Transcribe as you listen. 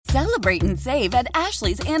Celebrate and save at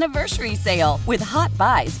Ashley's Anniversary Sale. With Hot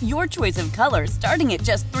Buys, your choice of colors starting at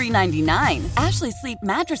just $3.99. Ashley Sleep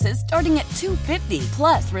mattresses starting at $2.50.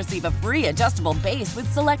 Plus, receive a free adjustable base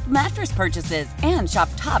with select mattress purchases. And shop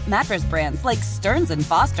top mattress brands like Stearns &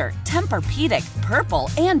 Foster, Tempur-Pedic, Purple,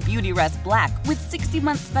 and Beautyrest Black with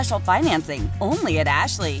 60-month special financing. Only at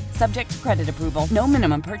Ashley. Subject to credit approval. No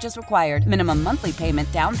minimum purchase required. Minimum monthly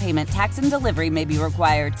payment, down payment, tax, and delivery may be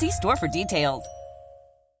required. See store for details.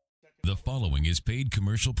 The following is paid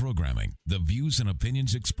commercial programming. The views and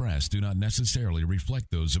opinions expressed do not necessarily reflect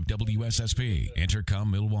those of WSSP, Intercom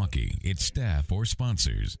Milwaukee, its staff, or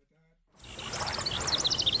sponsors.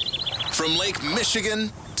 From Lake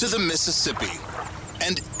Michigan to the Mississippi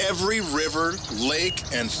and every river, lake,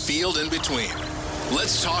 and field in between,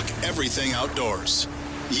 let's talk everything outdoors.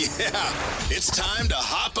 Yeah, it's time to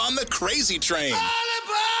hop on the crazy train.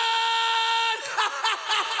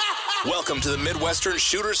 Welcome to the Midwestern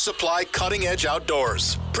Shooter's Supply Cutting Edge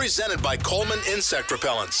Outdoors, presented by Coleman Insect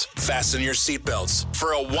Repellents. Fasten your seatbelts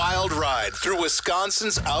for a wild ride through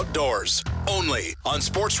Wisconsin's outdoors, only on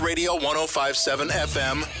Sports Radio 105.7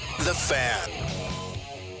 FM, The Fan.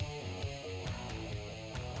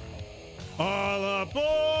 All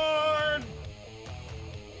aboard!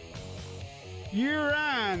 You're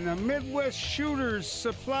on the Midwest Shooters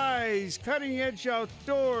Supplies Cutting Edge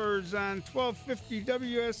Outdoors on 1250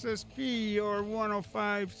 WSSP or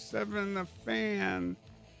 105.7 The Fan.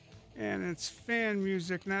 And it's fan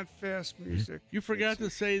music, not fast music. You forgot to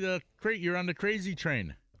say you're on the crazy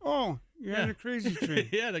train. Oh, you're on the crazy train.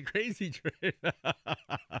 Yeah, the crazy train.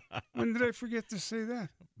 When did I forget to say that?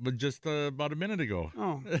 But just about a minute ago.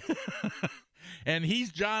 Oh. And he's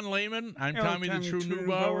John Lehman. I'm Hello, Tommy the True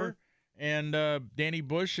Neubauer. And Danny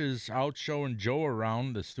Bush is out showing Joe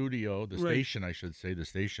around the studio, station, I should say, the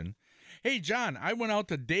station. Hey, John, I went out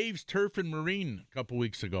to Dave's Turf and Marine a couple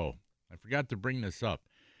weeks ago. I forgot to bring this up.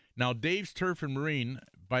 Now, Dave's Turf and Marine,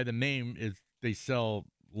 by the name, they sell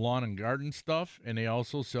lawn and garden stuff, and they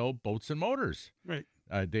also sell boats and motors. Right.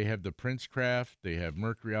 They have the Princecraft, they have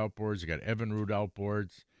Mercury outboards, they got Evinrude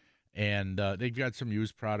outboards, and they've got some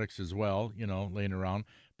used products as well, laying around.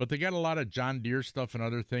 But they got a lot of John Deere stuff and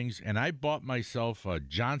other things, and I bought myself a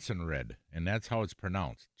Johnson Red, and that's how it's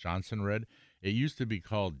pronounced, Johnson Red. It used to be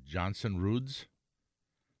called Johnson Rudes,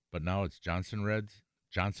 but now it's Johnson Red.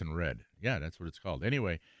 Yeah, that's what it's called.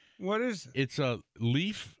 Anyway. What is it? It's a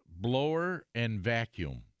leaf blower and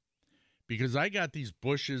vacuum. Because I got these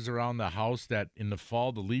bushes around the house that in the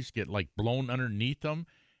fall the leaves get blown underneath them,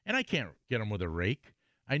 and I can't get them with a rake.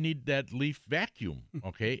 I need that leaf vacuum,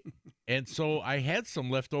 okay? And so I had some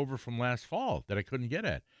left over from last fall that I couldn't get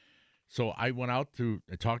at. So I went out to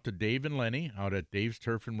talk to Dave and Lenny out at Dave's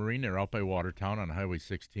Turf and Marine. They're out by Watertown on Highway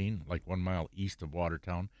 16, 1 mile east of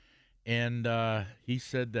Watertown. And he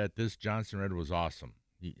said that this Johnson Red was awesome,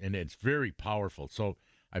 and it's very powerful. So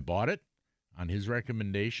I bought it on his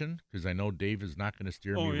recommendation because I know Dave is not going to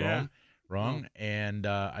steer me wrong. And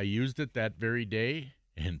I used it that very day.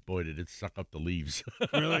 And boy, did it suck up the leaves.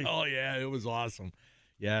 Really? Oh, yeah, it was awesome.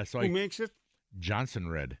 Yeah. So Who makes it? Johnson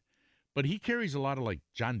Red. But he carries a lot of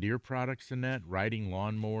John Deere products in that, riding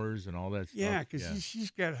lawnmowers and all that stuff. Yeah, because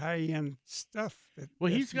he's got high-end stuff.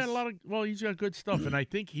 He's got good stuff. And I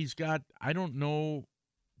think he's got, I don't know,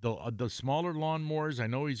 the smaller lawnmowers. I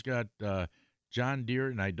know he's got John Deere,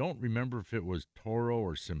 and I don't remember if it was Toro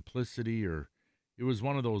or Simplicity or it was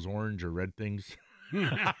one of those orange or red things.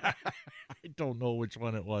 I don't know which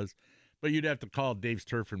one it was, but you'd have to call Dave's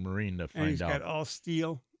Turf and Marine to find out. And he's got all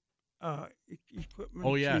steel equipment.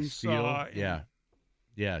 Oh yeah, steel.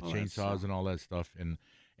 Chainsaws and all that stuff. And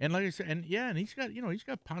like I said, and he's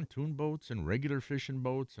got pontoon boats and regular fishing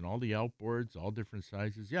boats and all the outboards, all different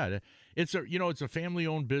sizes. Yeah, it's a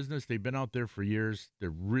family-owned business. They've been out there for years. They're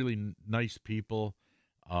really nice people.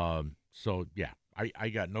 So yeah, I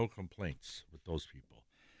got no complaints with those people.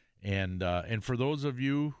 And for those of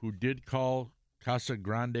you who did call Casa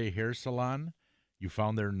Grande Hair Salon, you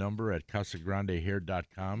found their number at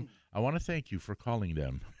CasaGrandeHair.com. I want to thank you for calling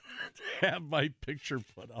them to have my picture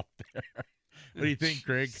put up there. What do you think,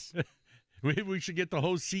 Craig? Maybe we should get the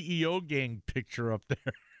whole CEO gang picture up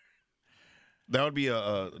there. That would be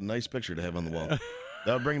a nice picture to have on the wall.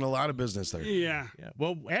 That would bring in a lot of business there. Yeah.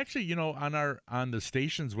 Well, actually, on the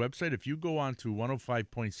station's website, if you go on to 105.7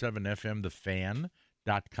 FM,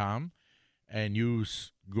 thefan.com, and you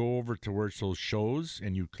go over to where it shows shows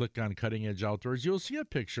and you click on Cutting Edge Outdoors, you'll see a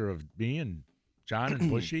picture of me and John and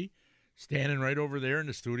Bushy standing right over there in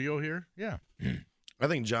the studio here. Yeah. I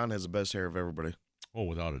think John has the best hair of everybody. Oh,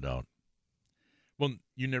 without a doubt. Well,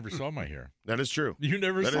 you never saw my hair. That is true. You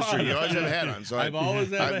never That saw is true. it. You always have a hat on. So I've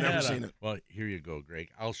always had I've a never hat seen on. it. Well, here you go, Greg.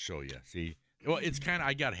 I'll show you. See? Well, it's kind of,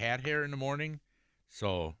 I got hat hair in the morning,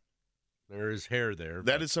 so there is hair there.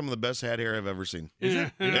 That is some of the best hat hair I've ever seen. Is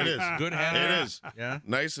it? It is. Good hat hair? It is. Yeah.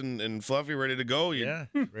 Nice and fluffy, ready to go. You Yeah.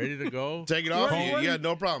 Ready to go. take it off. What- Yeah,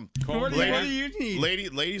 no problem. What do you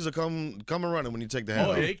need? Ladies will come and running when you take the hat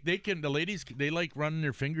Oh, off. they can. The ladies, they like running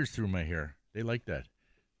their fingers through my hair. They like that.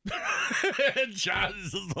 John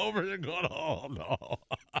is over there going, oh no.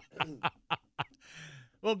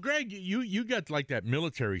 Well, Greg, you got like that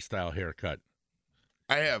military style haircut.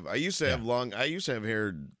 I have. I used to have long. I used to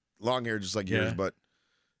have long hair, just like yours, but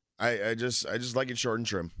I just like it short and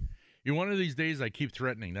trim. One of these days, I keep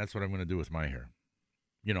threatening. That's what I'm going to do with my hair.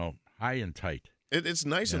 High and tight. It's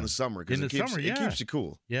nice in the summer because In it the keeps summer, it yeah. keeps you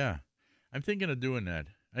cool. Yeah, I'm thinking of doing that.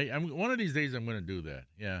 I'm one of these days. I'm going to do that.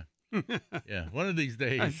 Yeah, yeah. One of these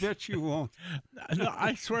days. I bet you won't. No,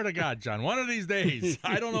 I swear to God, John. One of these days.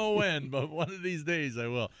 I don't know when, but one of these days I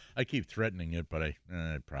will. I keep threatening it, but I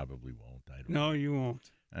probably won't. No, you won't.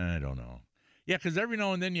 I don't know. Yeah, because every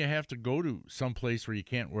now and then you have to go to some place where you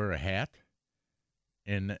can't wear a hat,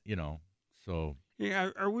 and so. Yeah,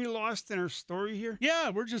 are we lost in our story here? Yeah,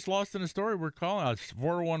 we're just lost in a story. We're calling us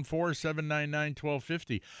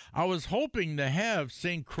 414-799-1250. I was hoping to have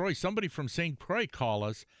St. Croix, somebody from St. Croix call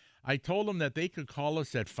us. I told them that they could call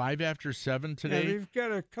us at 5 after 7 today. Yeah, they've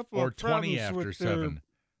got a couple or of 20 problems after with 7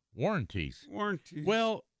 warranties. warranties.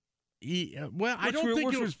 Well, I don't think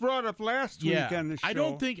which it was brought up last week on the show. I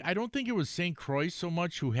don't think it was St. Croix so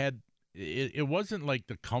much who had it. It wasn't like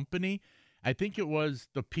the company. I think it was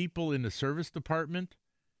the people in the service department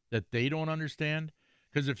that they don't understand.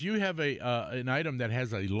 Because if you have an item that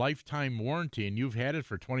has a lifetime warranty and you've had it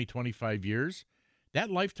for 20, 25 years, that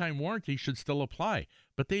lifetime warranty should still apply.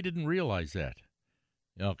 But they didn't realize that.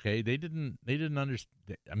 Okay, they didn't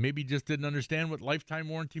understand. Maybe just didn't understand what lifetime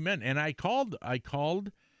warranty meant. And I called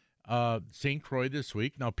St. Croix this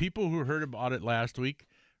week. Now, people who heard about it last week,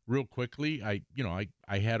 real quickly, I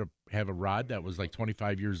have a rod that was like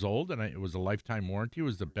 25 years old, and it was a lifetime warranty. It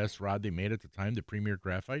was the best rod they made at the time, the Premier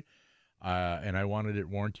Graphite. And I wanted it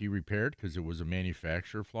warranty repaired because it was a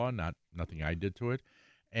manufacturer flaw, nothing I did to it.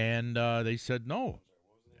 And they said no.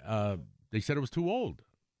 They said it was too old.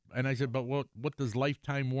 And I said, but what does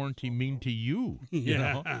lifetime warranty mean to you? You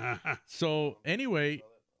know? So anyway,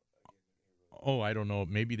 I don't know.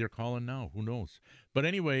 Maybe they're calling now. Who knows? But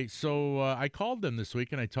anyway, so I called them this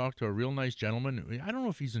week, and I talked to a real nice gentleman. I don't know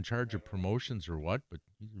if he's in charge of promotions or what, but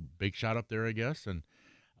he's a big shot up there, I guess. And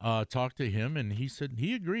talked to him, and he said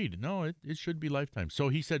he agreed. No, it should be lifetime. So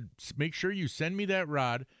he said, make sure you send me that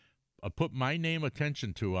rod. Put my name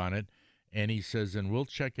attention to on it. And he says, and we'll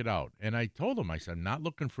check it out. And I told him, I said, I'm not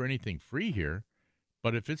looking for anything free here.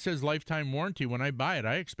 But if it says lifetime warranty when I buy it,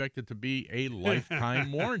 I expect it to be a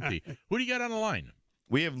lifetime warranty. Who do you got on the line?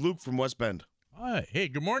 We have Luke from West Bend. Hey,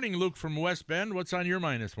 good morning, Luke from West Bend. What's on your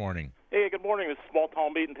mind this morning? Hey, good morning. This is Small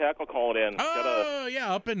Town Bait and Tackle calling in.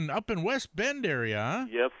 Yeah, up in West Bend area, huh?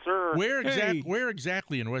 Yes, sir. Where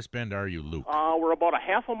exactly in West Bend are you, Luke? We're about a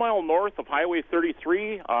half a mile north of Highway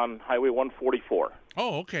 33 on Highway 144.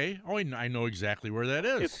 Oh, okay. Oh, I know exactly where that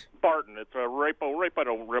is. It's Barton. It's right by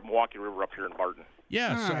the Milwaukee River up here in Barton.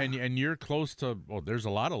 Yeah, so, and you're close to. Well, there's a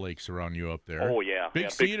lot of lakes around you up there. Oh yeah, Big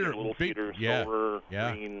Cedar, Little big, Cedar, yeah, Silver,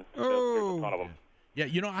 yeah. Green. Oh. There's a ton of them. Yeah,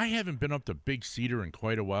 I haven't been up to Big Cedar in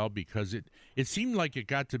quite a while because it seemed like it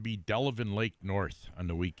got to be Delavan Lake North on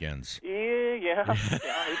the weekends.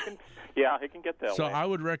 Yeah, it can get that So way. I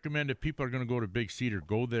would recommend if people are going to go to Big Cedar,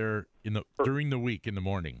 go there during the week in the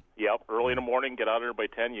morning. Yep, early in the morning, get out there by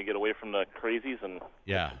 10. You get away from the crazies and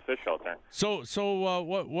get some fish out there. So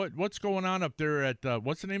what's going on up there at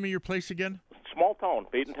what's the name of your place again? Small Town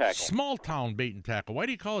Bait and Tackle. Small Town Bait and Tackle. Why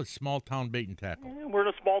do you call it Small Town Bait and Tackle? We're in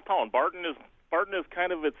a small town. Barton is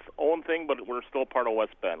kind of its own thing, but we're still part of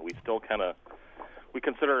West Bend. We still we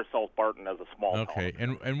consider ourselves Barton as a small town. Okay,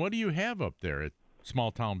 and what do you have up there at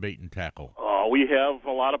Small Town Bait and Tackle? We have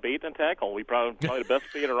a lot of bait and tackle. We probably the best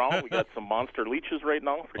bait around. We got some monster leeches right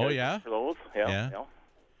now. For those. Yeah.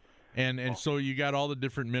 And so you got all the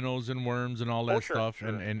different minnows and worms and all that stuff. Sure.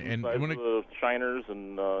 And besides when the shiners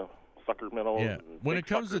and sucker minnows. Yeah. And When big it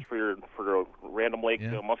comes suckers to for random lake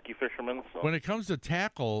musky fishermen. So. When it comes to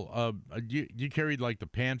tackle, you carried like the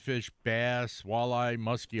panfish, bass, walleye,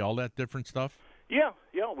 muskie, all that different stuff. Yeah,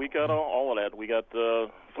 we got all of that. We got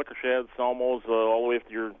flicker shads, salmos, all the way up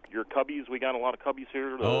to your cubbies. We got a lot of cubbies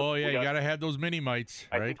here. You got to have those mini mites,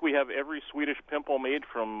 right? I think we have every Swedish pimple made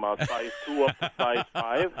from size 2 up to size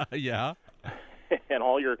 5. Yeah. and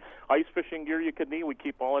all your ice fishing gear you could need. We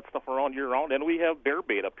keep all that stuff around year-round, and we have bear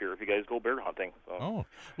bait up here if you guys go bear hunting. So. Oh,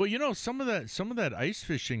 well, some of that ice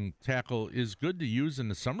fishing tackle is good to use in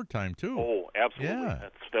the summertime too. Oh, absolutely. Yeah.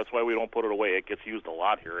 That's why we don't put it away. It gets used a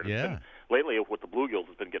lot here. And Yeah. it's been, lately, with the bluegills,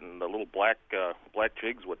 it's been getting the little black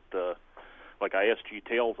jigs with like ISG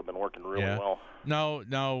tails have been working really well.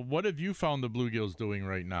 Now, what have you found the bluegills doing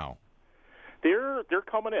right now? They're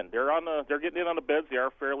coming in. They're getting in on the beds. They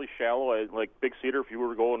are fairly shallow. Like Big Cedar, if you were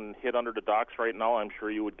to go and hit under the docks right now, I'm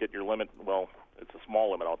sure you would get your limit. Well, it's a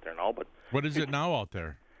small limit out there now, but What is it now out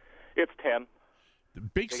there? it's 10.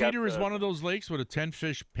 Big Cedar is one of those lakes with a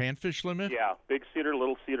 10-fish panfish limit? Yeah, Big Cedar,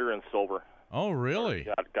 Little Cedar, and Silver. Oh, really?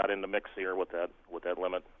 Got in the mix here with that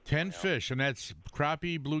limit. 10 fish, and that's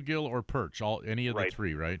crappie, bluegill, or perch, any of the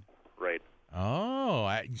three, right? Right. Oh,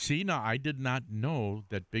 now I did not know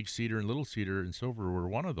that Big Cedar and Little Cedar and Silver were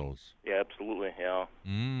one of those. Yeah, absolutely. Yeah.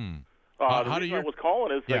 How the do reason I was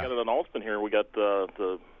calling is I got an announcement here. We got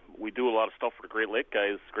we do a lot of stuff for the Great Lake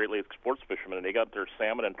guys, Great Lake sports fishermen, and they got their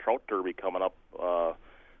salmon and trout derby coming up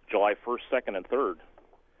July 1st, 2nd, and 3rd.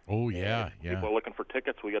 Oh, yeah. People are looking for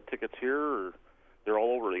tickets. We got tickets here. They're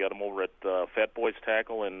all over. They got them over at Fat Boys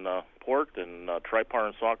Tackle in Port and Tripar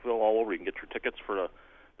in Saukville, all over. You can get your tickets for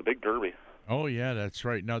the big derby. Oh, yeah, that's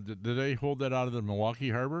right. Now, do they hold that out of the Milwaukee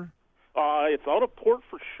Harbor? It's out of Port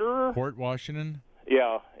for sure. Port Washington?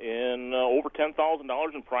 Yeah, and over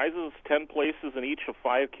 $10,000 in prizes, 10 places in each of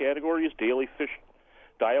 5 categories, daily fish,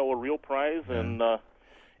 Daiwa real prize, and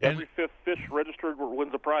every 5th fish registered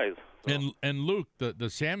wins a prize. So. And Luke, the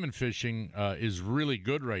salmon fishing is really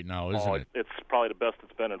good right now, isn't it? It's probably the best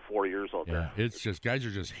it's been in 4 years out there. It's just, guys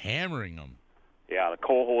are just hammering them. Yeah, the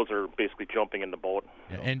cohos are basically jumping in the boat.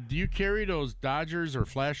 Yeah. And do you carry those Dodgers or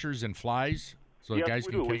Flashers and flies? So yes, guys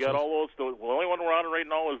we can do. catch We got those? all those. The only one we're on right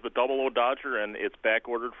now is the 00 Dodger, and it's back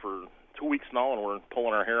ordered for 2 weeks now, and we're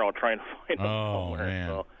pulling our hair out trying to find them somewhere. Man.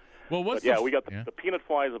 So. Well, we got the peanut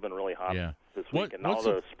flies have been really hot this week, and now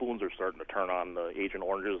the spoons are starting to turn on the Agent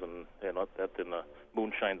Oranges and that and the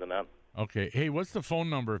moonshines and that. Okay. Hey, what's the phone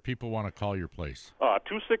number if people want to call your place?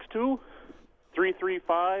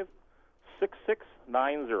 262-335-6690.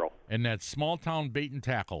 And that's Small Town Bait and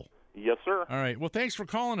Tackle. Yes, sir. All right. Well, thanks for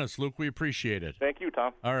calling us, Luke. We appreciate it. Thank you,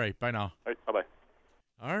 Tom. All right. Bye now. All right, bye-bye.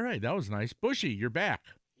 All right. That was nice. Bushy, you're back.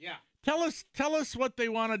 Yeah. Tell us what they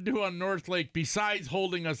want to do on North Lake besides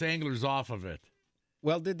holding us anglers off of it.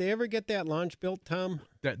 Well, did they ever get that launch built, Tom?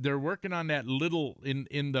 That they're working on that little in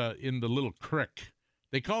the little creek.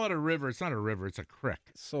 They call it a river. It's not a river. It's a creek.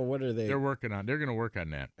 So what are they? They're working on. They're going to work on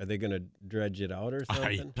that. Are they going to dredge it out or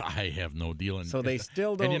something? I have no deal. So they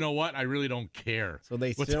still don't. And you know what? I really don't care. So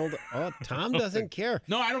they still. Oh, Tom doesn't care.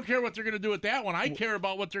 No, I don't care what they're going to do with that one. I care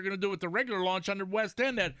about what they're going to do with the regular launch under West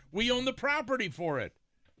End. That we own the property for it.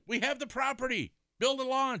 We have the property. Build a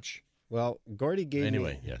launch. Well, Gordy gave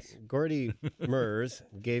me. Yes. Gordy Mers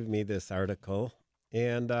gave me this article,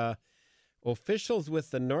 and officials with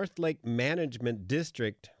the North Lake Management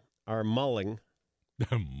District are mulling.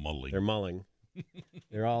 Mulling. They're mulling.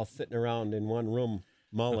 They're all sitting around in one room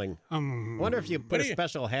mulling. Wonder if you put a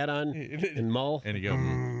special hat on and mull. And you go,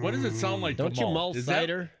 what does it sound like Don't to you mull? mull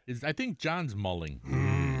cider? I think John's mulling.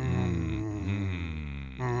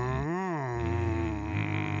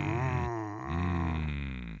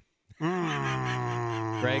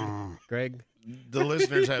 Greg. The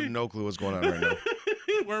listeners have no clue what's going on right now.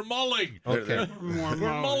 We're mulling. Okay. We're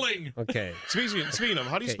mulling. Okay. Speaking of,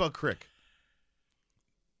 how do you spell crick?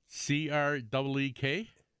 CREEK.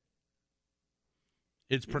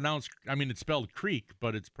 It's pronounced. I mean, it's spelled creek,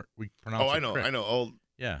 but we pronounce. Oh, it I know. crick. I know. Oh,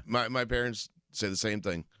 yeah. My parents say the same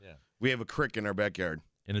thing. Yeah. We have a crick in our backyard.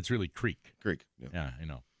 And it's really creek. Creek. Yeah, I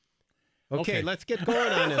know. Okay, let's get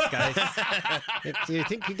going on this, guys. Do you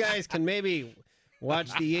think you guys can maybe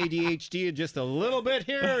watch the ADHD just a little bit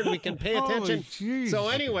here, and we can pay attention? So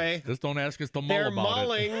anyway, just don't ask us to mull they're about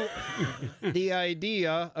mulling the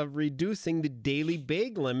idea of reducing the daily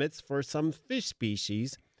bag limits for some fish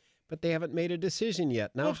species, but they haven't made a decision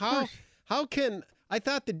yet. Now, how can I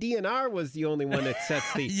thought the DNR was the only one that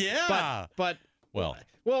sets the but Well,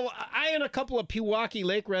 I and a couple of Pewaukee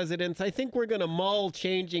Lake residents, I think we're going to mull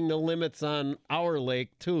changing the limits on our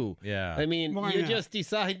lake, too. Yeah. I mean, just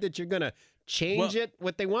decide that you're going to change it.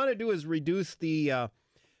 What they want to do is reduce the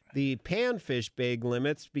panfish bag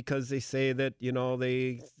limits because they say that,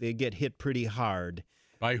 they get hit pretty hard.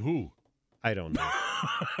 By who? I don't know.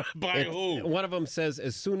 By who? One of them says,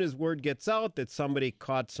 as soon as word gets out that somebody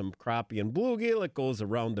caught some crappie and bluegill, it goes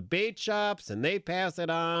around the bait shops and they pass it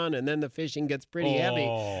on, and then the fishing gets pretty heavy.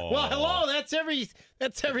 Well, hello, that's every lake.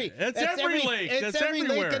 That's It's every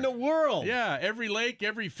everywhere. lake in the world. Yeah, every lake,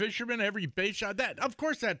 every fisherman, every bait shop. Of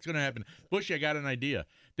course that's going to happen. Bushy, I got an idea.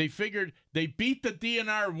 They figured they beat the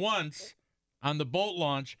DNR once on the boat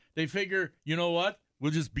launch. They figure, you know what?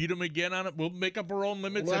 We'll just beat them again on it. We'll make up our own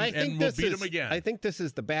limits and we'll beat them again. I think this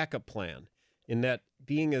is the backup plan, in that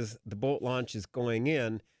being as the boat launch is going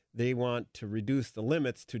in, they want to reduce the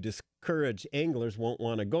limits to discourage anglers won't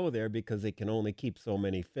want to go there because they can only keep so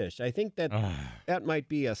many fish. I think that that might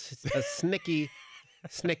be a snicky.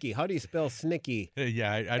 Snicky. How do you spell snicky?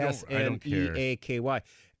 Yeah, I don't care. Sneaky.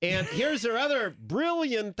 And here's our other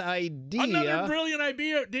brilliant idea. Another brilliant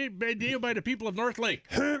idea by the people of North Lake.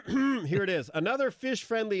 Here it is. Another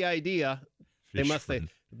fish-friendly idea. This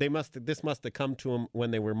must have come to them when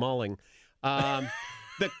they were mulling.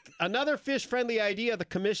 Another fish-friendly idea the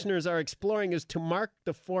commissioners are exploring is to mark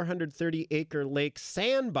the 430-acre lake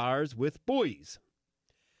sandbars with buoys.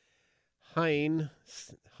 Hein,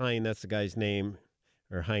 that's the guy's name,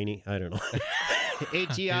 or Heine, I don't know.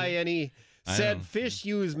 Heine said fish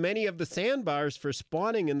use many of the sandbars for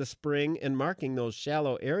spawning in the spring, and marking those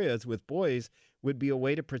shallow areas with buoys would be a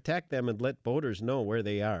way to protect them and let boaters know where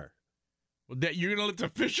they are. Well, you're going to let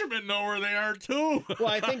the fishermen know where they are, too. Well,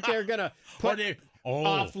 I think they're going to put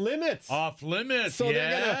off limits. Off limits, so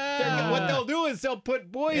what they'll do is they'll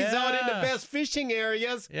put buoys out in the best fishing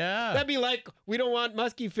areas. Yeah. That'd be like, we don't want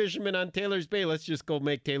musky fishermen on Taylor's Bay. Let's just go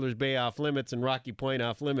make Taylor's Bay off limits and Rocky Point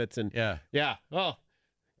off limits. And oh,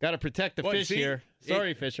 got to protect the fish here.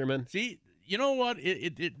 Sorry, fishermen. See, you know what?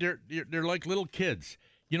 They're like little kids.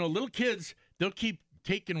 You know, little kids, they'll keep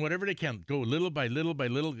taking whatever they can, go little by little by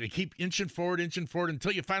little. They keep inching forward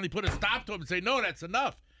until you finally put a stop to them and say, no, that's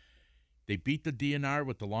enough. They beat the DNR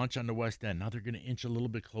with the launch on the west end. Now they're going to inch a little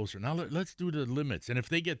bit closer. Now let's do the limits. And if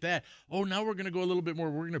they get that, now we're going to go a little bit more.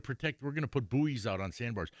 We're going to protect. We're going to put buoys out on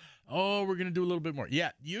sandbars. Oh, we're going to do a little bit more.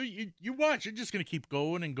 Yeah, you watch. You're just going to keep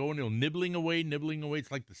going and going. Nibbling away.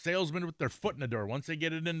 It's like the salesman with their foot in the door. Once they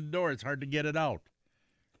get it in the door, it's hard to get it out.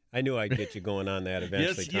 I knew I'd get you going on that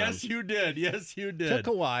eventually, Tom. Yes, you did. Yes, you did. Took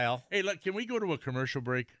a while. Hey, look, can we go to a commercial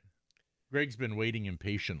break? Greg's been waiting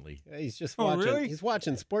impatiently. He's just watching. Really? He's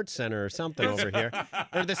watching Sports Center or something over here,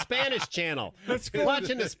 or the Spanish channel. Let's go.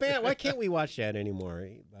 Watching the Spanish. Why can't we watch that anymore?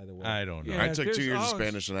 By the way, I don't know. I took 2 years of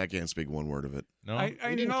Spanish and I can't speak one word of it. No,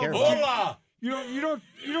 I know. Care Hola! You don't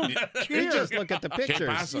care. You just look at the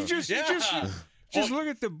pictures. You just look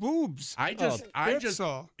at the boobs. I just.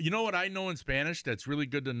 all. You know what I know in Spanish that's really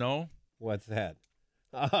good to know? What's that?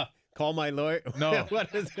 Call my lawyer. No.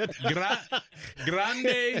 What is it?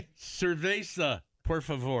 Grande cerveza, por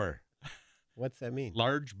favor. What's that mean?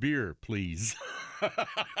 Large beer, please.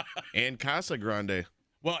 And Casa Grande.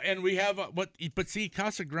 Well, and we have but see,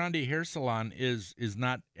 Casa Grande Hair Salon is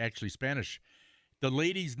not actually Spanish. The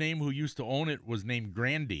lady's name who used to own it was named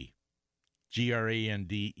Grande,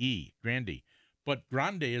 Grande, Grande. But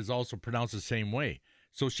Grande is also pronounced the same way.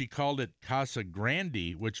 So she called it Casa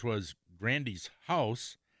Grande, which was Grande's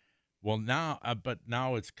house. Well, now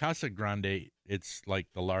it's Casa Grande. It's like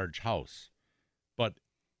the large house, but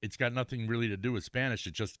it's got nothing really to do with Spanish.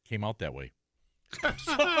 It just came out that way. Okay,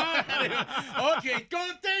 go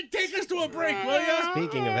take us to a break, will you?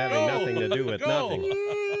 Speaking of having nothing to do with nothing.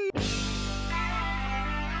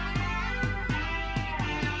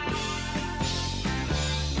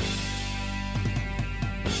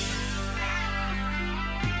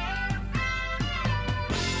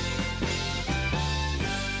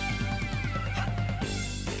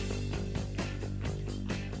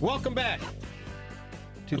 Welcome back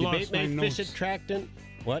to the Bait Mate Fish Attractant.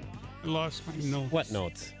 What? I lost my notes. What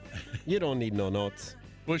notes? You don't need no notes.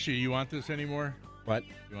 Bushy, you want this anymore? What?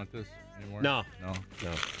 You want this anymore? No.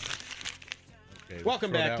 Okay.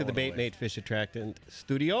 Welcome back to the Bait Mate Fish Attractant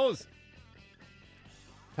Studios.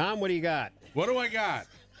 Tom, what do you got? What do I got?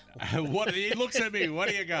 He looks at me. What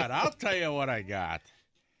do you got? I'll tell you what I got.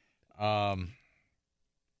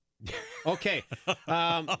 Okay.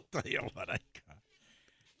 I'll tell you what I got.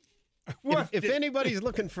 If anybody's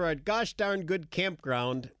looking for a gosh darn good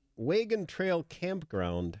campground, Wagon Trail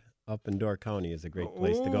Campground up in Door County is a great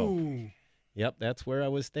place to go. Yep, that's where I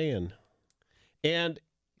was staying. And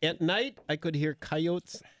at night, I could hear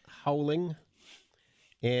coyotes howling.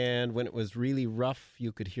 And when it was really rough,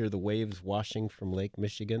 you could hear the waves washing from Lake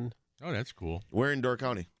Michigan. Oh, that's cool. Where in Door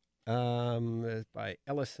County? By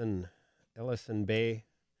Ellison Bay.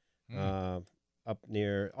 up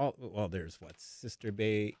near, there's Sister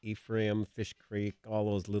Bay, Ephraim, Fish Creek, all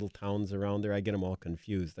those little towns around there. I get them all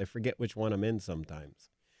confused. I forget which one I'm in sometimes.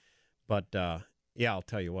 But, I'll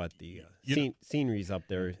tell you what, the scenery's up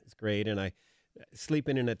there is great. And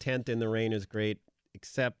sleeping in a tent in the rain is great,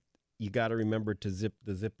 except you got to remember to zip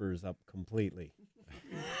the zippers up completely.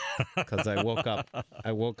 Because I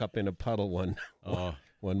woke up in a puddle one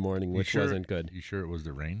morning, which wasn't good. You sure it was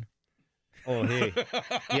the rain? Oh, hey.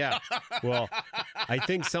 Yeah. Well, I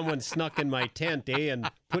think someone snuck in my tent, and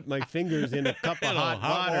put my fingers in a cup of hot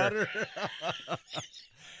water.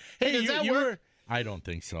 Hey, does that work? I don't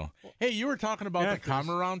think so. Hey, you were talking about the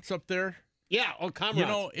cormorants up there? Yeah, cormorants. You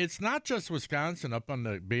know, it's not just Wisconsin up on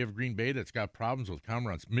the Bay of Green Bay that's got problems with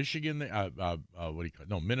cormorants. Michigan,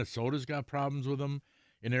 Minnesota's got problems with them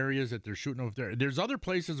in areas that they're shooting over there. There's other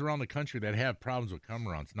places around the country that have problems with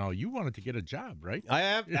cormorants. Now, you wanted to get a job, right?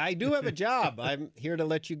 I do have a job. I'm here to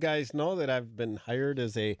let you guys know that I've been hired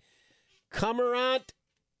as a cormorant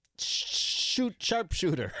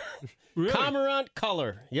sharpshooter. Really? Cormorant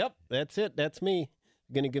color. Yep, that's it. That's me.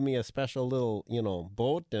 Going to give me a special little,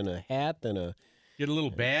 boat and a hat and a... Get a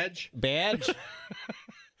little badge? Badge?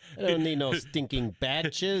 I don't need no stinking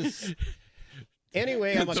badges.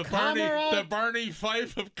 Anyway, I'm a cormorant. The Barney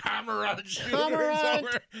Fife of cormorant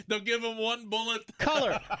shooters. They'll give him one bullet.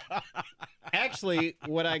 Color. Actually,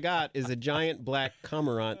 what I got is a giant black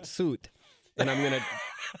cormorant suit. And I'm going to...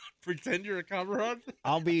 Pretend you're a cormorant?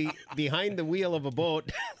 I'll be behind the wheel of a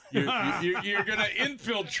boat. You're going to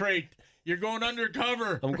infiltrate. You're going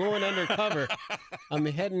undercover. I'm going undercover. I'm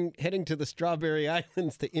heading to the Strawberry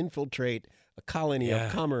Islands to infiltrate a colony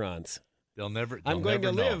of cormorants. I'm going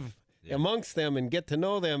to live amongst them and get to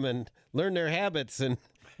know them and learn their habits, and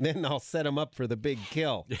then I'll set them up for the big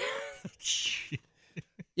kill.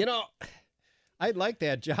 I'd like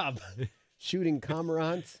that job, shooting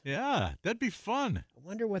cormorants. Yeah, that'd be fun. I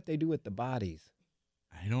wonder what they do with the bodies.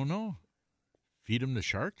 I don't know. Feed them to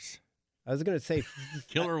sharks? I was going to say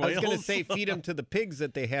killer whales. I was going to say feed them to the pigs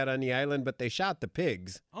that they had on the island, but they shot the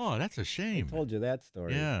pigs. Oh, that's a shame. I told you that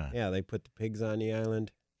story. Yeah, they put the pigs on the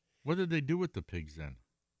island. What did they do with the pigs then?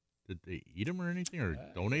 Did they eat them or anything, or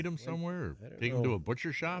donate them somewhere, or take them to a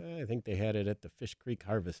butcher shop? I think they had it at the Fish Creek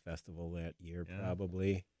Harvest Festival that year,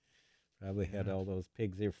 probably. Probably had all those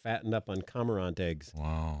pigs. They were fattened up on cormorant eggs.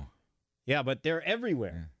 Wow. Yeah, but they're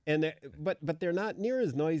everywhere, and but they're not near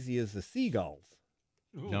as noisy as the seagulls.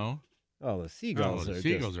 Ooh. No. Oh, the seagulls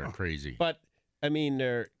are crazy. But I mean,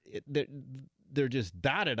 they're just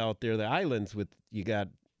dotted out there. The islands you got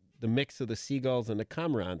the mix of the seagulls and the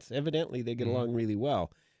cormorants. Evidently, they get along really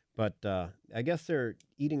well. But I guess they're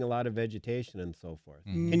eating a lot of vegetation and so forth.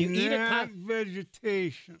 Can you eat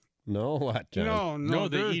vegetation? No, what, John? No,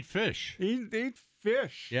 they eat fish. They eat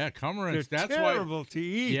fish. Yeah, cormorants. They're terrible to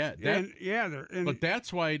eat. Yeah, but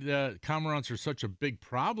that's why the cormorants are such a big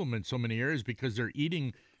problem in so many areas, because they're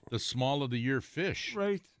eating the small of the year fish.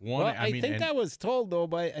 Right. I think I was told, though,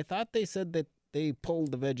 I thought they said that they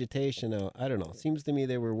pulled the vegetation out. I don't know. Seems to me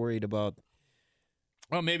they were worried about...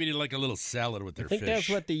 Well, maybe they like a little salad with their fish. I think that's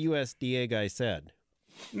what the USDA guy said.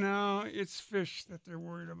 No, it's fish that they're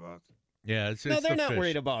worried about. Yeah, they're not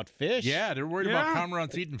worried about fish. Yeah, they're worried about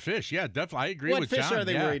cormorants eating fish. Yeah, definitely. I agree with John. What fish are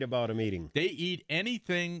they worried about them eating? They eat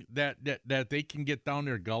anything that they can get down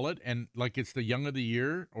their gullet, and like it's the young of the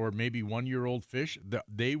year or maybe 1-year-old fish,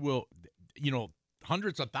 they will,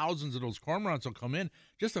 hundreds of thousands of those cormorants will come in.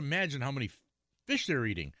 Just imagine how many fish they're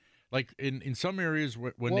eating. Like in some areas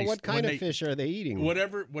what kind of fish are they eating?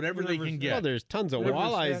 Whatever they can get. Well, there's tons of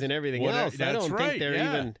walleyes and everything else. I don't think they're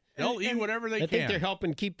even. They'll eat whatever they can. I think they're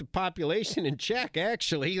helping keep the population in check.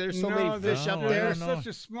 Actually, there's so many fish up there. They're such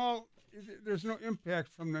a small. There's no impact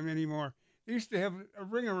from them anymore. They used to have a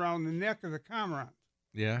ring around the neck of the cormorant.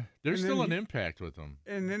 Yeah, there's still an impact with them.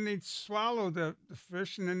 And then they'd swallow the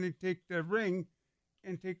fish, and then they'd take the ring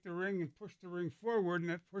and push the ring forward, and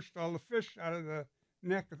that pushed all the fish out of the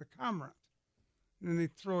neck of the cormorant. And then they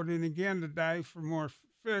throw it in again to dive for more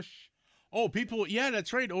fish. Oh, people! Yeah,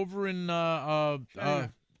 that's right. Over in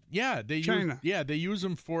China. They use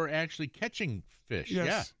them for actually catching fish.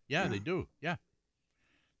 Yes. Yeah, they do. Yeah,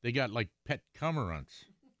 they got like pet cormorants.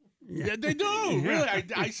 Yeah, they do. Really,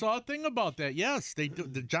 I saw a thing about that. Yes, they do.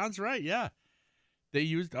 John's right. Yeah, they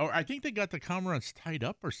used. Or I think they got the cormorants tied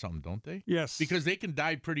up or something, don't they? Yes, because they can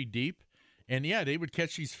dive pretty deep. And yeah, they would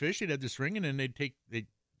catch these fish. They'd have this ring, and then they'd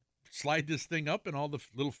slide this thing up, and all the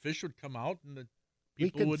little fish would come out, and the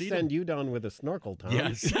people would eat them. We could send you down with a snorkel, Tom.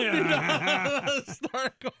 Yes,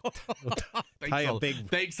 snorkel.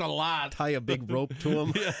 Thanks a lot. Tie a big rope to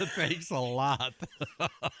him. Yeah, thanks a lot.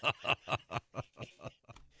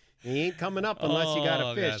 He ain't coming up unless you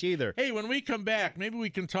got a fish God. either. Hey, when we come back, maybe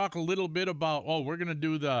we can talk a little bit about, we're going to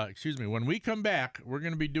do when we come back, we're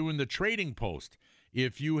going to be doing the trading post.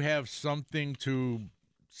 If you have something to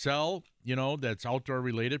sell, that's outdoor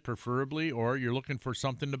related preferably, or you're looking for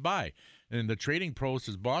something to buy. And the trading post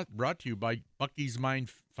is brought to you by Bucky's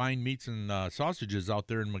Fine Meats and Sausages out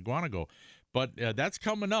there in McGuanago. But that's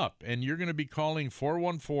coming up, and you're going to be calling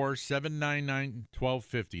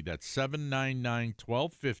 414-799-1250. That's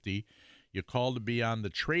 799-1250. You call to be on the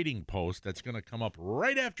trading post. That's going to come up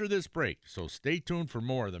right after this break. So stay tuned for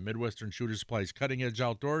more of the Midwestern Shooter Supplies Cutting Edge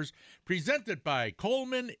Outdoors, presented by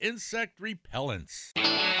Coleman Insect Repellents.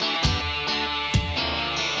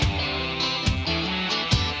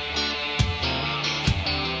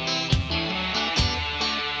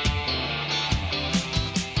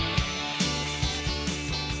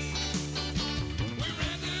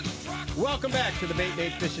 Welcome back to the Bait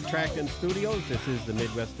Bait Fish Attractant Studios. This is the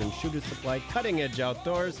Midwestern Shooter Supply Cutting Edge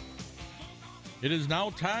Outdoors. It is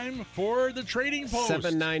now time for the trading post.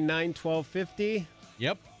 799-1250.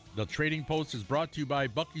 Yep. The trading post is brought to you by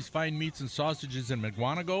Bucky's Fine Meats and Sausages in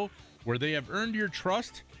McGuanago, where they have earned your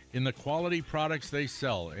trust in the quality products they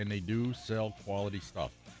sell, and they do sell quality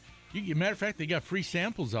stuff. Matter of fact, they got free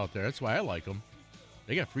samples out there. That's why I like them.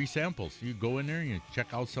 They got free samples. You go in there and you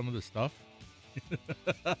check out some of the stuff.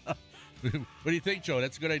 What do you think, Joe?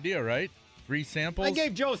 That's a good idea, right? Free samples? I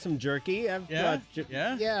gave Joe some jerky. Yeah?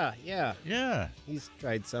 Yeah. He's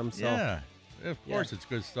tried some, so. Yeah, of course it's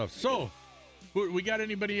good stuff. So, we got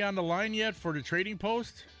anybody on the line yet for the trading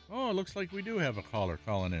post? Oh, it looks like we do have a caller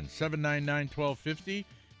calling in. 799-1250.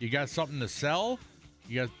 You got something to sell?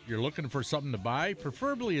 You're looking for something to buy?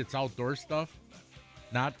 Preferably it's outdoor stuff,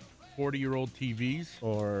 not 40-year-old TVs.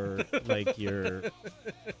 Or like your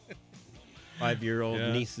 5-year-old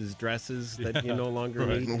niece's dresses that you no longer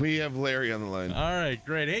need. We have Larry on the line. All right,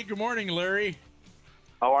 great. Hey, good morning, Larry.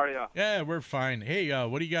 How are you? Yeah, we're fine. Hey,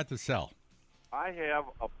 what do you got to sell? I have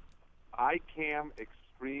a ICAM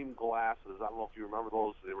Extreme glasses. I don't know if you remember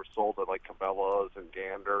those. They were sold at like Cabela's and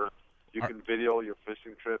Gander. You can video your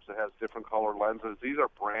fishing trips. It has different color lenses. These are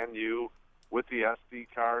brand new with the SD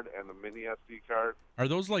card and the mini SD card. Are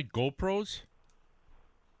those like GoPros?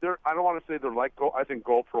 I don't want to say they're like I think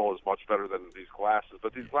GoPro is much better than these glasses.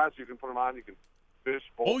 But these glasses, you can put them on. You can fish,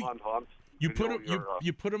 bolt hunt, hunt. You put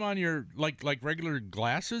them on your like regular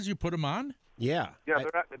glasses. You put them on. Yeah. Yeah,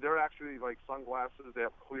 they're actually like sunglasses. They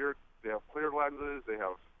have clear lenses.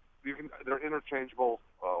 They're interchangeable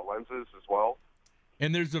lenses as well.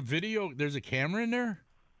 And there's a camera in there.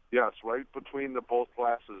 Yes, right between the both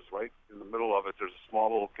glasses, right in the middle of it. There's a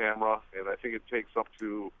small little camera, and I think it takes up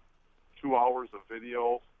to 2 hours of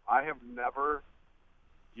video. I have never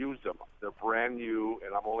used them. They're brand new,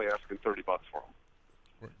 and I'm only asking $30 for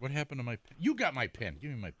them. What happened to my pen? You got my pen. Give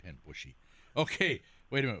me my pen, Bushy. Okay,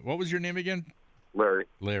 wait a minute. What was your name again? Larry.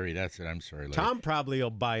 Larry, that's it. I'm sorry, Larry. Tom probably will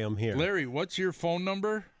buy them here. Larry, what's your phone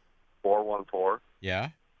number? 414. Yeah.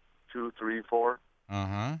 234.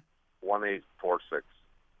 1846.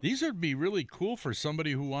 These would be really cool for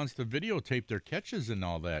somebody who wants to videotape their catches and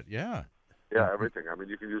all that. Yeah. Yeah, everything. I mean,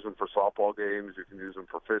 you can use them for softball games. You can use them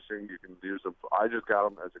for fishing. You can use them. I just got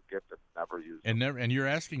them as a gift and never used them. And you're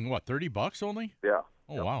asking what, $30 only? Yeah.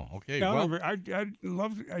 Oh wow. Okay. Yeah, well,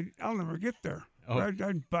 I'll never get there. Oh.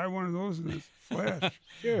 I'd buy one of those in a flash.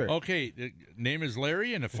 Sure. Okay. The name is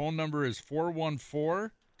Larry, and the phone number is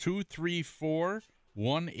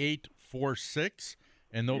 414-234-1846.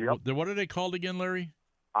 And what are they called again, Larry?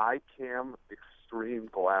 ICAM Extreme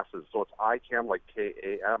glasses. So it's ICAM like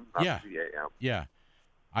KAM, not CAM. Yeah.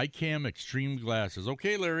 ICAM Extreme glasses.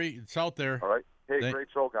 Okay, Larry, it's out there. All right. Hey, great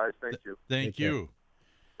show, guys. Thank you. Thank you.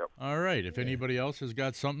 Yep. All right. If anybody else has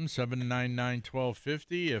got something,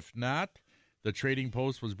 799-1250. If not, the trading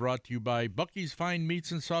post was brought to you by Bucky's Fine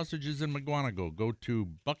Meats and Sausages in McGuanago. Go to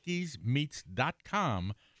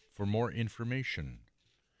buckysmeats.com for more information.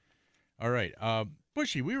 All right.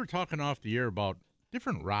 Bushy, we were talking off the air about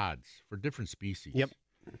different rods for different species. Yep.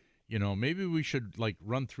 Maybe we should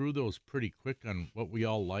run through those pretty quick on what we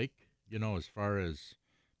all like, as far as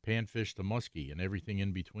panfish to muskie and everything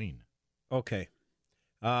in between. Okay.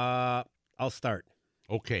 I'll start.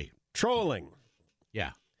 Okay. Trolling.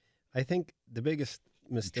 Yeah. I think the biggest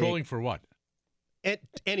mistake. Trolling for what?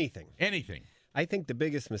 Anything. Anything. I think the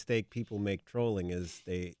biggest mistake people make trolling is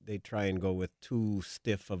they try and go with too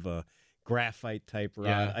stiff of a graphite type rod.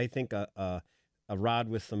 Yeah. I think a rod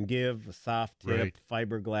with some give, a soft tip,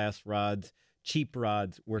 fiberglass rods, cheap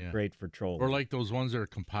rods work great for trolling. Or like those ones that are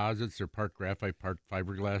composites, they're part graphite, part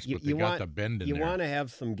fiberglass, but they got the bend in there. You want to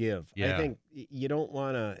have some give. Yeah. I think you don't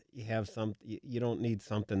want to have you don't need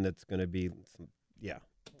something that's going to be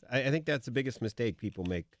I think that's the biggest mistake people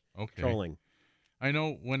make. Okay. Trolling. I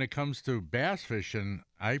know when it comes to bass fishing,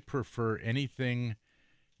 I prefer anything.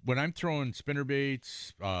 When I'm throwing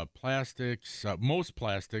spinnerbaits, plastics, most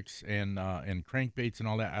plastics, and crankbaits and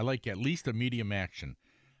all that, I like at least a medium action.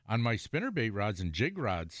 On my spinnerbait rods and jig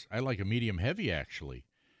rods, I like a medium heavy actually.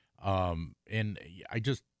 And I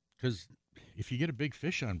just, because if you get a big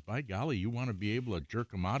fish on, by golly, you want to be able to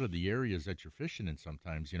jerk them out of the areas that you're fishing in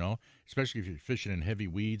sometimes, especially if you're fishing in heavy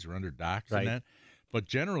weeds or under docks and that. But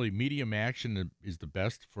generally, medium action is the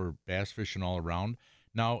best for bass fishing all around.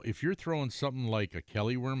 Now, if you're throwing something like a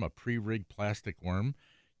Kelly worm, a pre-rigged plastic worm,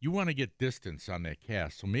 you want to get distance on that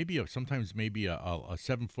cast. So sometimes a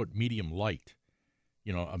 7-foot medium light,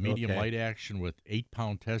 a medium light action with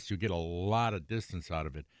 8-pound test, you get a lot of distance out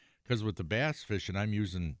of it. Because with the bass fishing, I'm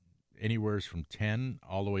using anywhere from 10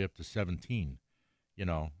 all the way up to 17.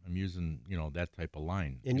 I'm using, that type of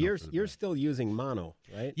line. And you're still using mono,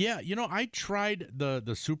 right? Yeah. I tried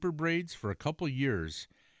the super braids for a couple years,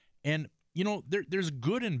 and, there's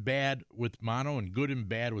good and bad with mono and good and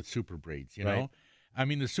bad with super braids, Right. I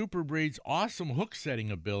mean, the super braids, awesome hook setting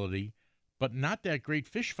ability, but not that great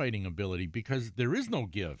fish fighting ability because there is no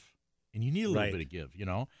give, and you need a little bit of give,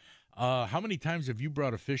 How many times have you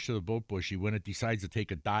brought a fish to the boat bushy when it decides to take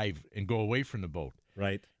a dive and go away from the boat?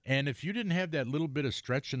 Right. And if you didn't have that little bit of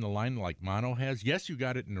stretch in the line like mono has, yes, you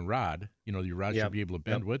got it in the rod. Your rod should be able to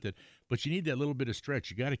bend with it, but you need that little bit of stretch.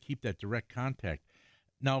 You got to keep that direct contact.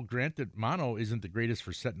 Now, granted, mono isn't the greatest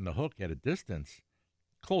for setting the hook at a distance.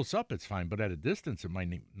 Close up, it's fine, but at a distance, it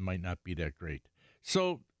might not be that great.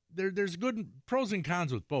 So there's good pros and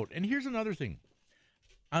cons with both. And here's another thing.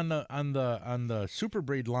 On the super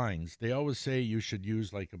braid lines, they always say you should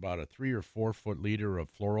use like about a 3 or 4 foot leader of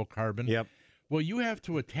fluorocarbon. Yep. Well, you have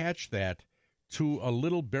to attach that to a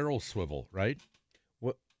little barrel swivel, right?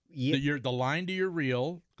 Well, The line to your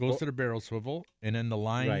reel goes to the barrel swivel, and then the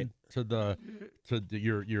line to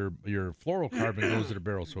your fluorocarbon goes to the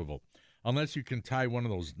barrel swivel. Unless you can tie one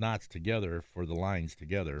of those knots together for the lines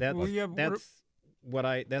together. That's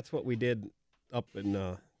what we did up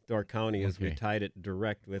in Door County is we tied it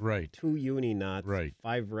direct with 2 uni knots,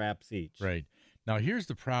 5 wraps each. Right. Now, here's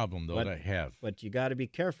the problem, though, that I have. But you got to be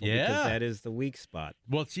careful because that is the weak spot.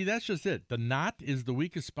 Well, see, that's just it. The knot is the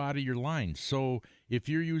weakest spot of your line. So if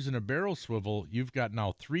you're using a barrel swivel, you've got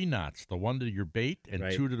now 3 knots, the one to your bait and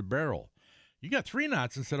 2 to the barrel. You got 3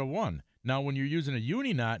 knots instead of 1. Now, when you're using a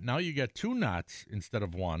uni knot, now you got 2 knots instead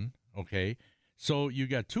of 1, okay? So you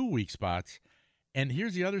got 2 weak spots. And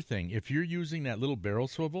here's the other thing. If you're using that little barrel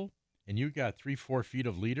swivel and you've got 3-4 feet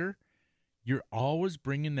of leader, you're always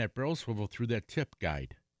bringing that barrel swivel through that tip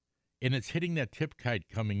guide. And it's hitting that tip guide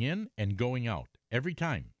coming in and going out every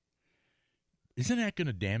time. Isn't that going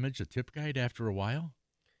to damage the tip guide after a while?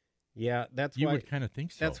 Yeah, that's you why. You would kind of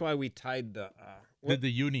think so. That's why we tied the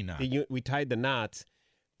uni knot. We tied the knots.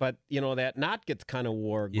 But, that knot gets kind of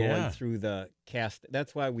wore going through the cast.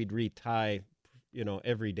 That's why we'd retie,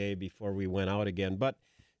 every day before we went out again. But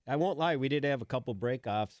I won't lie, we did have a couple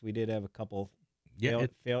break-offs. We did have a couple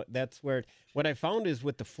fail. That's where what I found is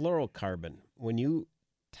with the fluorocarbon, when you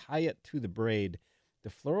tie it to the braid, the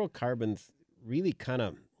fluorocarbon's really kind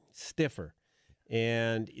of stiffer.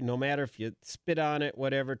 And no matter if you spit on it,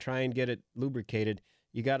 whatever, try and get it lubricated,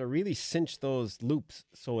 you got to really cinch those loops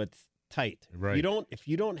so it's tight. Right. If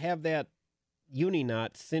you don't have that uni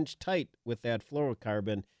knot cinched tight with that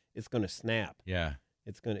fluorocarbon, it's going to snap. Yeah.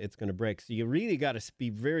 It's going to break. So you really got to be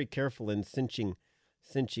very careful in cinching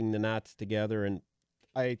the knots together. And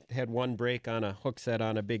I had one break on a hook set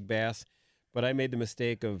on a big bass, but I made the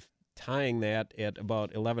mistake of tying that at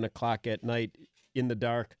about 11 o'clock at night in the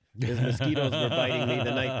dark because mosquitoes were biting me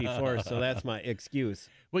the night before. So that's my excuse.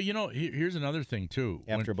 Well, here's another thing, too.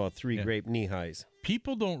 After about 3 grape knee-highs.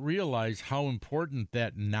 People don't realize how important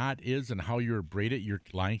that knot is and how you braid it your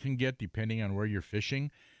line can get depending on where you're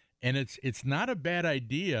fishing. And it's not a bad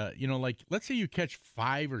idea. Like, let's say you catch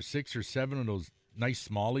 5 or 6 or 7 of those nice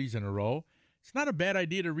smallies in a row. It's not a bad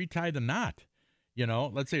idea to retie the knot.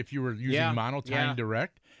 Let's say if you were using mono tying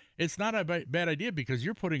direct, it's not a bad idea because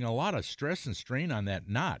you're putting a lot of stress and strain on that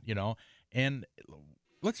knot, And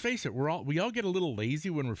let's face it, we all get a little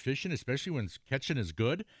lazy when we're fishing, especially when catching is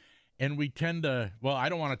good. And we tend to, I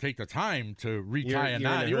don't want to take the time to retie a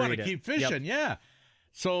knot. You want to keep fishing, yeah.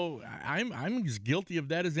 So I'm as guilty of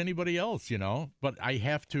that as anybody else, But I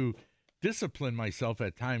have to discipline myself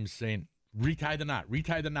at times saying, retie the knot,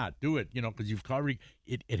 do it, because you've caught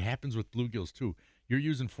it happens with bluegills too. You're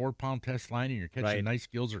using 4-pound test line and you're catching nice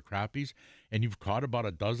gills or crappies, and you've caught about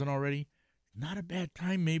a dozen already. not a bad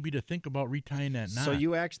time maybe to think about retying that knot. So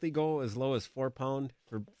you actually go as low as 4 pound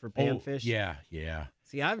for panfish? Yeah.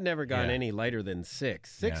 See, I've never gone Yeah. any lighter than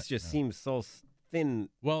 6. 6 just seems so thin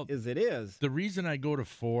as it is. The reason I go to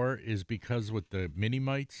 4 is because with the mini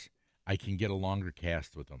mites, I can get a longer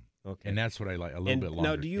cast with them. Okay. And that's what I like, a little bit longer.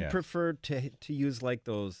 Now, do you cast. prefer to use like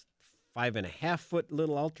those 5.5 foot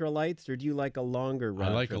little ultralights, or do you like a longer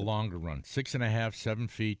run? I like a longer run, 6.5, 7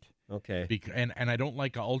 feet. Okay. And I don't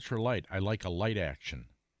like an ultralight. I like a light action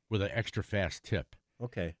with an extra fast tip.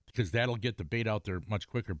 Okay. Because that'll get the bait out there much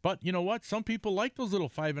quicker. But you know what? Some people like those little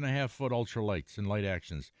 5.5 foot ultralights and light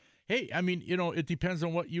actions. Hey, I mean, it depends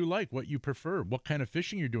on what you like, what you prefer, what kind of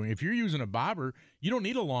fishing you're doing. If you're using a bobber, you don't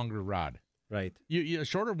need a longer rod. Right. A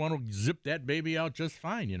shorter one will zip that baby out just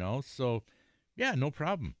fine, So, yeah, no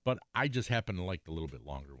problem. But I just happen to like the little bit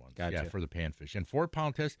longer ones. Gotcha. Yeah, for the panfish. And 4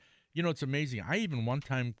 pound test, it's amazing. I even one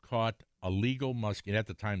time caught a legal muskie. At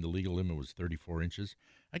the time, the legal limit was 34 inches.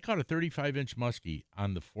 I caught a 35-inch muskie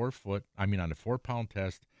on the 4 pound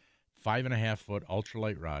test, 5.5 foot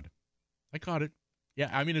ultralight rod. I caught it. Yeah,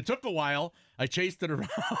 I mean, it took a while. I chased it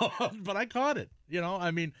around, but I caught it.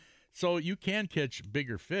 So you can catch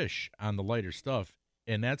bigger fish on the lighter stuff,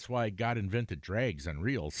 and that's why God invented drags on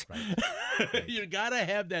reels. Right. You got to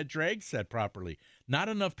have that drag set properly. Not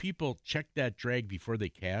enough people check that drag before they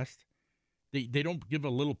cast. They don't give a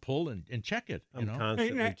little pull and check it. I'm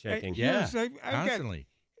constantly checking. Yes, constantly.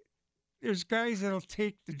 There's guys that'll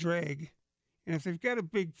take the drag, and if they've got a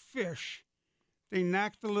big fish, they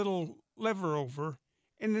knock the little lever over,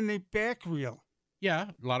 and then they back reel.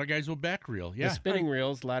 Yeah, a lot of guys will back reel. Yeah, the spinning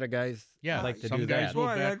reels. A lot of guys like to some do guys that. will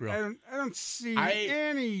back reel. I don't see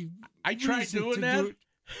any. I tried reason doing to that. do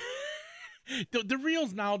it. The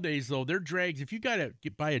reels nowadays, though, they're drags. If you got to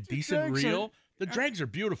buy a decent reel, the drags are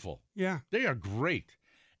beautiful. Yeah, they are great.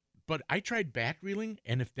 But I tried back reeling,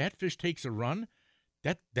 and if that fish takes a run,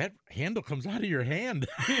 that handle comes out of your hand.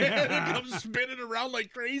 It comes spinning around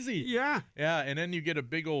like crazy. Yeah. Yeah, and then you get a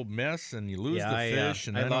big old mess, and you lose the fish.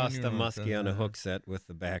 And I lost a muskie on a hook set with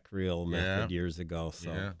the back reel method years ago.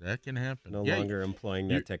 So yeah, that can happen. No longer employing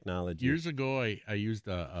that technology. Years ago, I used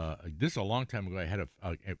this is a long time ago. I had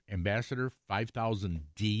a Ambassador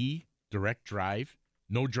 5000D direct drive,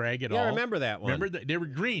 no drag at all. Yeah, I remember that one. Remember that they were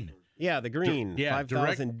green. Yeah, the green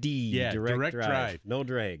 5000D direct drive. No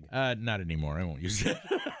drag. Not anymore. I won't use it.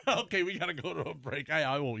 Okay, we got to go to a break.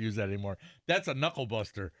 I won't use that anymore. That's a knuckle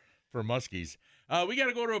buster for muskies. We got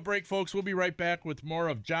to go to a break, folks. We'll be right back with more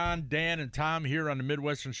of John, Dan, and Tom here on the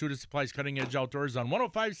Midwestern Shooter Supplies Cutting Edge Outdoors on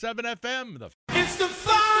 105.7 FM. It's the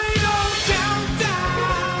final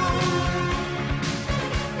countdown.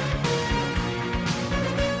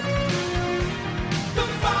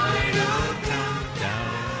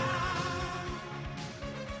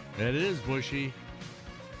 It is, Bushy.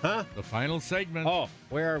 Huh? The final segment. Oh,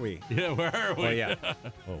 where are we? Yeah, where are we? Oh, yeah.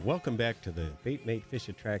 Well, welcome back to the Bait Mate Fish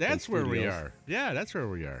Attraction That's where we Studios. are. Yeah, that's where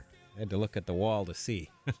we are. I had to look at the wall to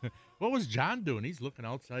see. What was John doing? He's looking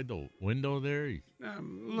outside the window there.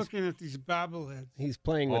 I'm looking at these bobbleheads. He's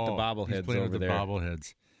playing with the He's bobbleheads playing over with the there.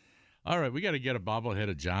 bobbleheads. All right, we got to get a bobblehead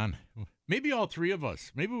of John. Maybe all three of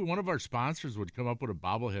us. Maybe one of our sponsors would come up with a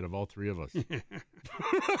bobblehead of all three of us.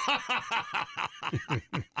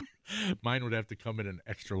 Mine would have to come in an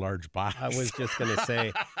extra large box. I was just going to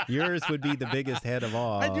say, yours would be the biggest head of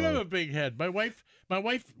all. I do have a big head. My wife,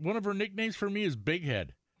 one of her nicknames for me is Big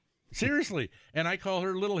Head. Seriously. And I call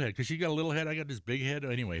her Little Head because she got a little head. I got this big head.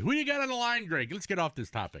 Anyway, who you got on the line, Greg? Let's get off this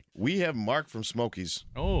topic. We have Mark from Smokies.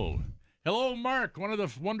 Oh, hello, Mark, one of the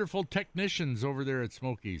wonderful technicians over there at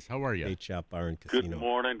Smokies. How are you? Bait Shop Bar and Casino. Good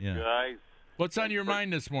morning, guys. What's on your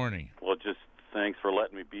mind this morning? Well, just thanks for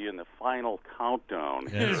letting me be in the final countdown.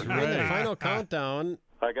 That's right. The final countdown.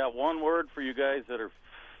 I got one word for you guys that are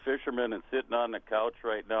fishermen and sitting on the couch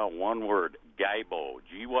right now. One word, Guyboh,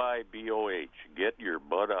 G-Y-B-O-H. Get your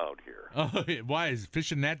butt out here. Oh, why? Is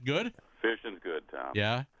fishing that good? Fishing's good, Tom.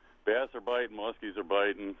 Yeah? Bass are biting, muskies are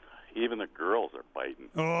biting. Even the girls are biting.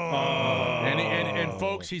 And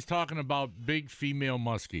folks, he's talking about big female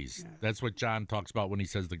muskies. That's what John talks about when he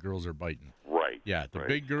says the girls are biting. Right. Yeah, the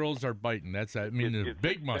big girls are biting. That's the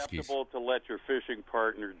big muskies. It's acceptable to let your fishing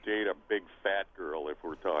partner date a big fat girl if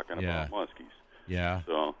we're talking about muskies. Yeah.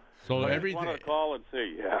 So every I want to call and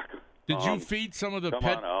say, Did you feed some of the come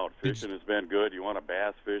on out. Fishing has been good. You want a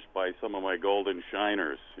bass fish? Buy some of my golden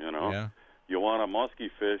shiners, Yeah. You want a musky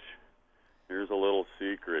fish? Here's a little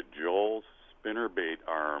secret. Joel's spinnerbait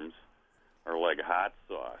arms are like hot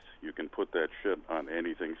sauce. You can put that shit on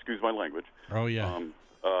anything. Excuse my language. Oh, yeah.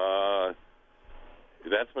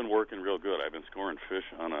 That's been working real good. I've been scoring fish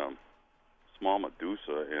on a small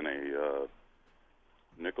Medusa in a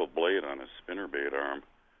nickel blade on a spinnerbait arm.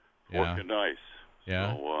 Yeah. Working nice.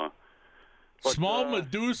 Yeah. So, Small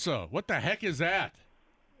Medusa. What the heck is that?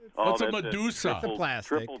 What's a Medusa? It's a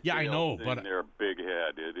plastic. Triple Yeah, I know, tail but thing there, big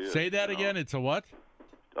head. It is. Say that again. It's a what?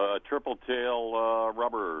 Triple tail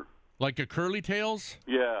rubber. Like a curly tails?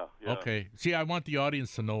 Yeah. Okay. See, I want the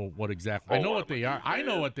audience to know what exactly. I know what they are. I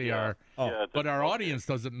know what they are. Yeah, but our audience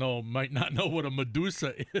doesn't know. Might not know what a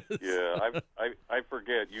Medusa is. Yeah, I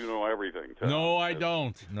forget. You know everything, Tom. No, I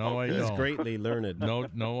don't. No, I don't. He's greatly learned.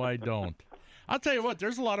 No, I don't. I'll tell you what.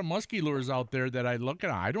 There's a lot of musky lures out there that I look at.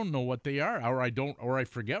 I don't know what they are, or I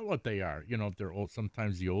forget what they are. You know, if they're old,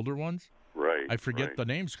 sometimes the older ones. Right. I forget the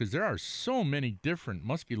names because there are so many different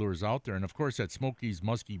musky lures out there, and of course at Smokey's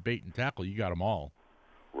Musky Bait and Tackle, you got them all.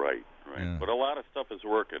 Right. Yeah. But a lot of stuff is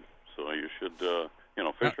working, so you should,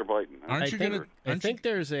 fish are biting. Aren't you gonna? I think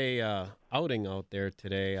there's a outing out there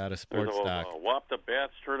today out of Sports There's Dock. a Wapta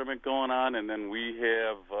Bats tournament going on, and then we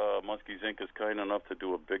have Muskies Inc. is kind enough to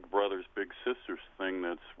do a Big Brothers Big Sisters thing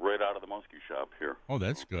that's right out of the muskie shop here. Oh,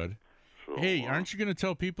 that's good. So, Hey, aren't you going to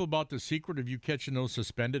tell people about the secret of you catching those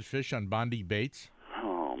suspended fish on Bondi baits?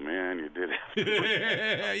 Oh man, you did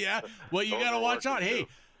it. Yeah. Well, you got to watch out. Hey,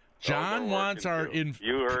 John wants our You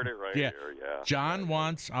heard it right here. Yeah. John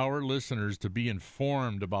wants our listeners to be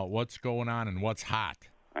informed about what's going on and what's hot.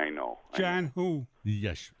 I know. John who?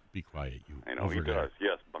 Yes, be quiet, you. I know over he there. does.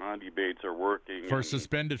 Yes, Bondi baits are working. For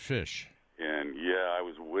suspended fish. And yeah, I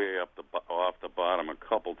was way up off the bottom a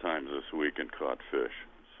couple times this week and caught fish.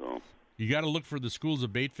 So you got to look for the schools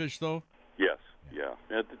of bait fish, though. Yes, yeah,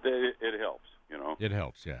 it helps. You know, it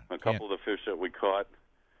helps. Yeah, a couple of the fish that we caught,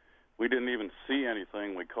 we didn't even see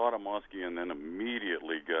anything. We caught a muskie and then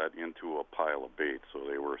immediately got into a pile of bait, so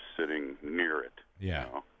they were sitting near it. Yeah,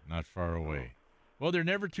 you know? Not far away. Well, they're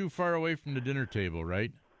never too far away from the dinner table,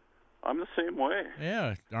 right? I'm the same way.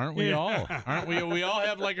 Yeah, aren't we all? Aren't we? We all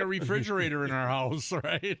have like a refrigerator in our house,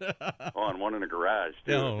 right? And one in the garage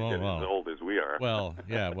too. Oh, to get as old as we are. Well,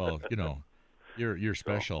 yeah. Well, you're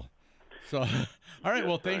special. So, all right.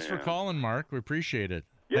 Well, thanks for calling, Mark. We appreciate it.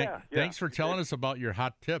 Yeah. Thanks for telling us about your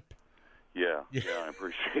hot tip. Yeah, I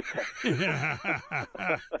appreciate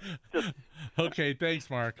that. Okay, thanks,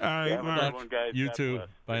 Mark. All right, Mark. One, guys. You God too. bless.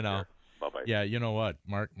 Bye Take now. care. Bye-bye. Yeah, you know what?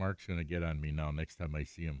 Mark's going to get on me now next time I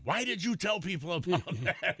see him. Why did you tell people about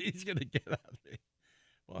that? He's going to get on me.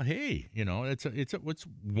 Well, hey, it's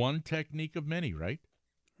one technique of many, right?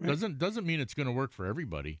 Doesn't mean it's going to work for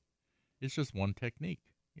everybody. It's just one technique,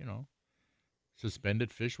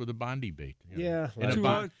 Suspended fish with a Bondi bait. Yeah.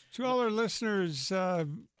 To all our listeners,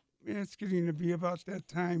 it's getting to be about that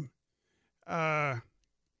time. God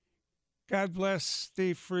bless.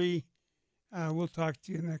 Stay free. We'll talk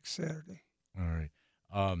to you next Saturday. All right.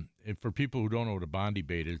 And for people who don't know what a Bondi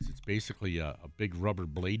bait is, it's basically a big rubber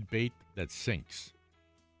blade bait that sinks.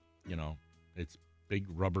 It's big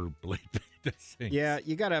rubber blade bait that sinks. Yeah,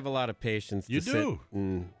 you got to have a lot of patience. You to do. Sit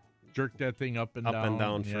and jerk that thing up and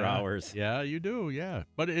down for hours. Yeah, you do. Yeah,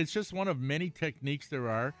 but it's just one of many techniques there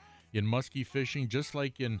are in musky fishing, just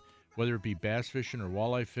like in whether it be bass fishing or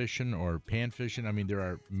walleye fishing or pan fishing. I mean, there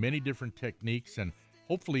are many different techniques, and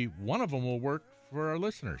hopefully one of them will work for our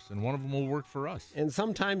listeners, and one of them will work for us. And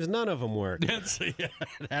sometimes none of them work.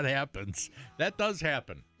 That happens. That does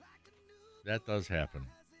happen.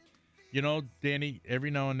 Danny,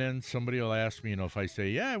 every now and then somebody will ask me, if I say,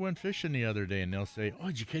 yeah, I went fishing the other day, and they'll say, oh,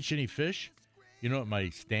 did you catch any fish? You know what my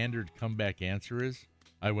standard comeback answer is?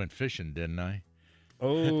 I went fishing, didn't I?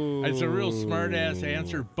 Oh. It's a real smart-ass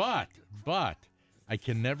answer, but I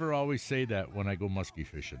can never always say that when I go musky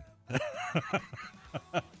fishing.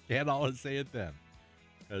 Can't always say it then.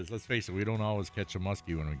 Because let's face it, we don't always catch a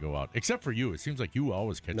muskie when we go out. Except for you. It seems like you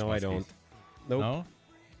always catch muskies. No, I don't. Nope. No?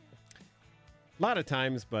 A lot of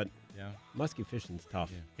times, but yeah, musky fishing's tough.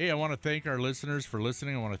 Yeah. Hey, I want to thank our listeners for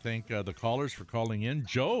listening. I want to thank the callers for calling in.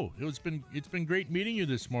 Joe, it's been great meeting you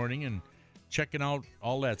this morning and checking out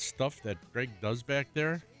all that stuff that Greg does back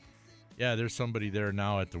there. Yeah, there's somebody there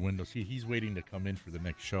now at the window. See, he's waiting to come in for the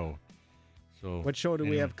next show. So, what show do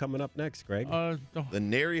we have coming up next, Greg? The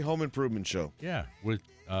Nary Home Improvement Show. Yeah, with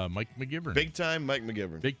Mike McGivern. Big time Mike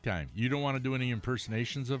McGivern. Big time. You don't want to do any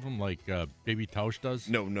impersonations of him like Baby Tausch does?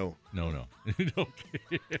 No.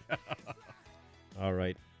 Okay. All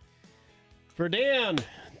right. For Dan,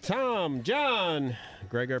 Tom, John,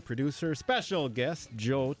 Greg, our producer, special guest,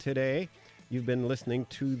 Joe, today. You've been listening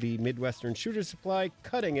to the Midwestern Shooter Supply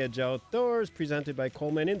Cutting Edge Outdoors, presented by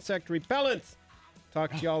Coleman Insect Repellents.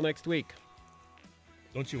 Talk to y'all next week.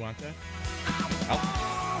 Don't you want that?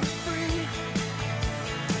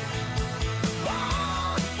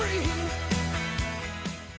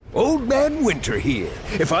 Old Man Winter here.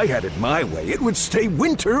 If I had it my way, it would stay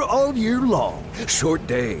winter all year long. Short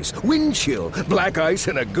days, wind chill, black ice,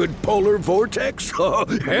 and a good polar vortex. Oh,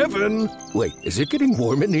 heaven. Wait, is it getting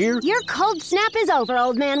warm in here? Your cold snap is over,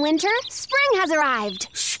 Old Man Winter. Spring has arrived.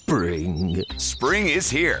 Spring. Spring is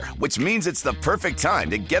here, which means it's the perfect time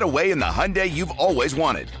to get away in the Hyundai you've always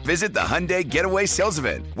wanted. Visit the Hyundai Getaway Sales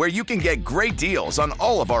Event, where you can get great deals on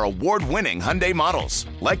all of our award-winning Hyundai models,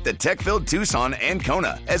 like the tech-filled Tucson and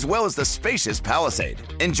Kona, as well as the spacious Palisade.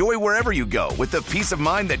 Enjoy wherever you go with the peace of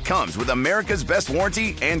mind that comes with America's best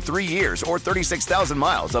warranty and 3 years or 36,000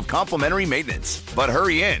 miles of complimentary maintenance. But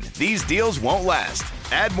hurry in, these deals won't last.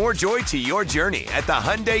 Add more joy to your journey at the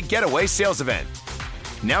Hyundai Getaway Sales Event.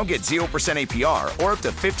 Now get 0% APR or up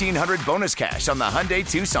to $1,500 bonus cash on the Hyundai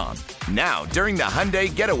Tucson. Now, during the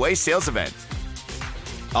Hyundai Getaway Sales Event.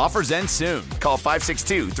 Offers end soon. Call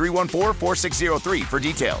 562-314-4603 for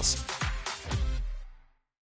details.